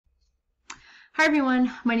Hi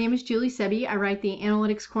everyone, my name is Julie Sebi. I write the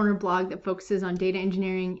Analytics Corner blog that focuses on data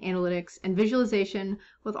engineering, analytics, and visualization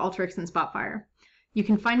with Alteryx and Spotfire. You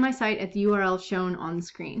can find my site at the URL shown on the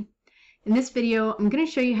screen. In this video, I'm going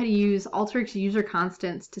to show you how to use Alteryx user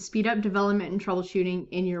constants to speed up development and troubleshooting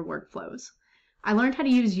in your workflows. I learned how to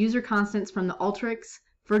use user constants from the Alteryx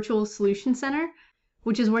Virtual Solution Center,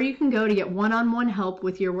 which is where you can go to get one-on-one help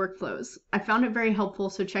with your workflows. I found it very helpful,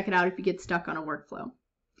 so check it out if you get stuck on a workflow.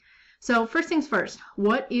 So first things first,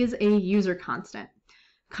 what is a user constant?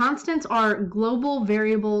 Constants are global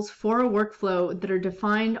variables for a workflow that are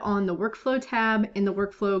defined on the Workflow tab in the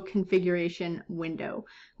Workflow Configuration window.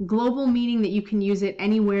 Global meaning that you can use it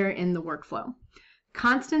anywhere in the workflow.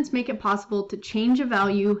 Constants make it possible to change a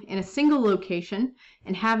value in a single location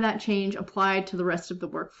and have that change applied to the rest of the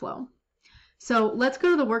workflow. So let's go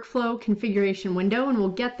to the Workflow Configuration window, and we'll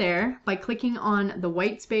get there by clicking on the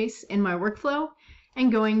white space in my workflow and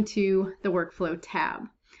going to the Workflow tab.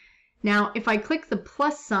 Now, if I click the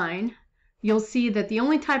plus sign, you'll see that the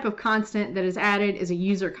only type of constant that is added is a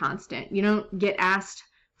user constant. You don't get asked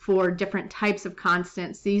for different types of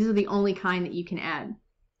constants. These are the only kind that you can add.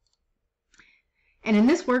 And in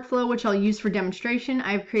this workflow, which I'll use for demonstration,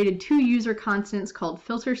 I've created two user constants called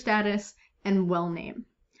filter status and well name.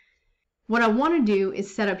 What I want to do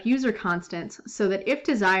is set up user constants so that if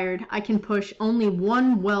desired, I can push only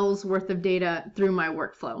one well's worth of data through my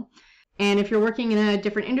workflow. And if you're working in a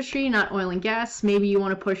different industry, not oil and gas, maybe you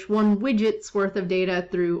want to push one widget's worth of data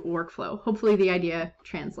through a workflow. Hopefully the idea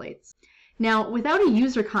translates. Now, without a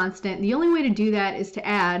user constant, the only way to do that is to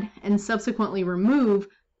add and subsequently remove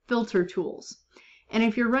filter tools. And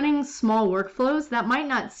if you're running small workflows, that might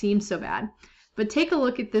not seem so bad. But take a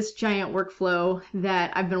look at this giant workflow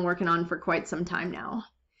that I've been working on for quite some time now.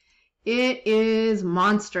 It is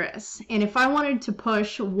monstrous. And if I wanted to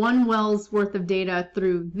push one well's worth of data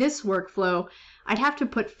through this workflow, I'd have to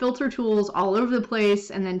put filter tools all over the place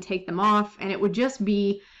and then take them off, and it would just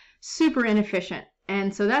be super inefficient.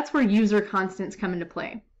 And so that's where user constants come into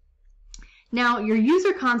play. Now, your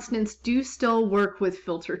user constants do still work with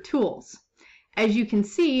filter tools. As you can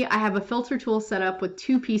see, I have a filter tool set up with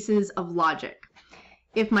two pieces of logic.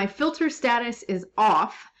 If my filter status is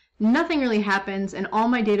off, nothing really happens and all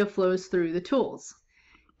my data flows through the tools.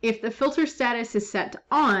 If the filter status is set to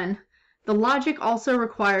on, the logic also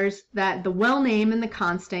requires that the well name in the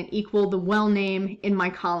constant equal the well name in my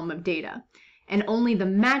column of data, and only the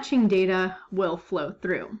matching data will flow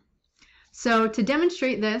through. So to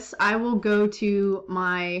demonstrate this, I will go to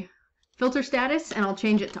my filter status and I'll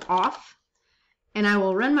change it to off, and I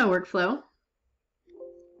will run my workflow.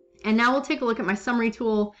 And now we'll take a look at my summary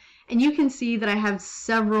tool, and you can see that I have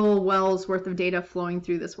several wells worth of data flowing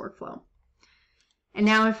through this workflow. And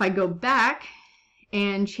now if I go back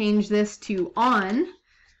and change this to on,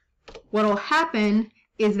 what will happen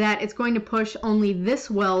is that it's going to push only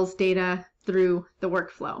this well's data through the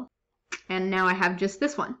workflow. And now I have just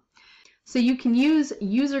this one. So you can use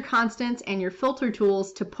user constants and your filter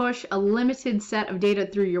tools to push a limited set of data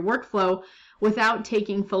through your workflow without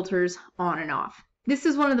taking filters on and off. This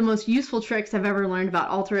is one of the most useful tricks I've ever learned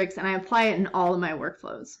about Alteryx, and I apply it in all of my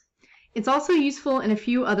workflows. It's also useful in a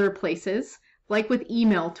few other places, like with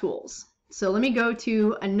email tools. So let me go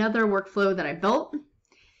to another workflow that I built.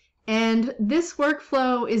 And this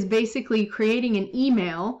workflow is basically creating an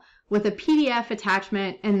email with a PDF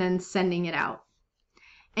attachment and then sending it out.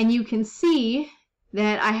 And you can see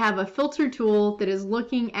that I have a filter tool that is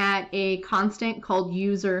looking at a constant called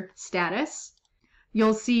user status.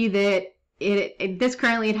 You'll see that this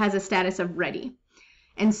currently has a status of ready.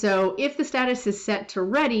 And so if the status is set to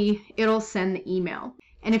ready, it'll send the email.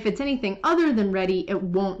 And if it's anything other than ready, it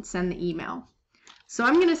won't send the email. So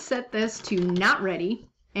I'm going to set this to not ready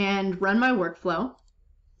and run my workflow.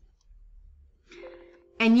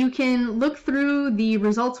 And you can look through the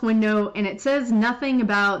results window and it says nothing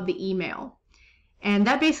about the email. And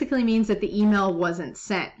that basically means that the email wasn't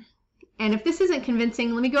sent. And if this isn't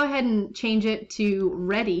convincing, let me go ahead and change it to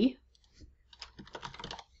ready.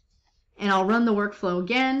 And I'll run the workflow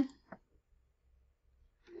again.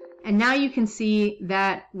 And now you can see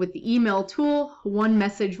that with the email tool, one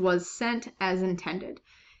message was sent as intended.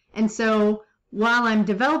 And so while I'm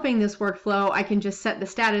developing this workflow, I can just set the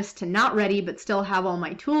status to not ready, but still have all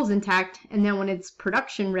my tools intact. And then when it's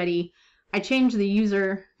production ready, I change the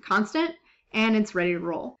user constant and it's ready to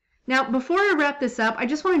roll. Now, before I wrap this up, I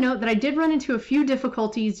just want to note that I did run into a few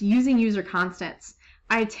difficulties using user constants.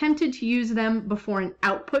 I attempted to use them before an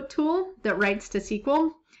output tool that writes to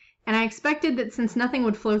SQL, and I expected that since nothing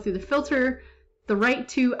would flow through the filter, the write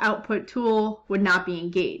to output tool would not be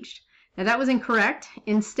engaged. Now that was incorrect.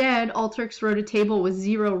 Instead, Alteryx wrote a table with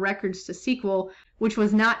 0 records to SQL, which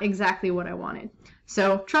was not exactly what I wanted.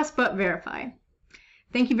 So trust but verify.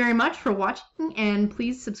 Thank you very much for watching, and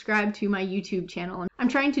please subscribe to my YouTube channel. I'm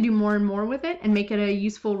trying to do more and more with it and make it a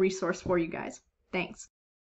useful resource for you guys. Thanks.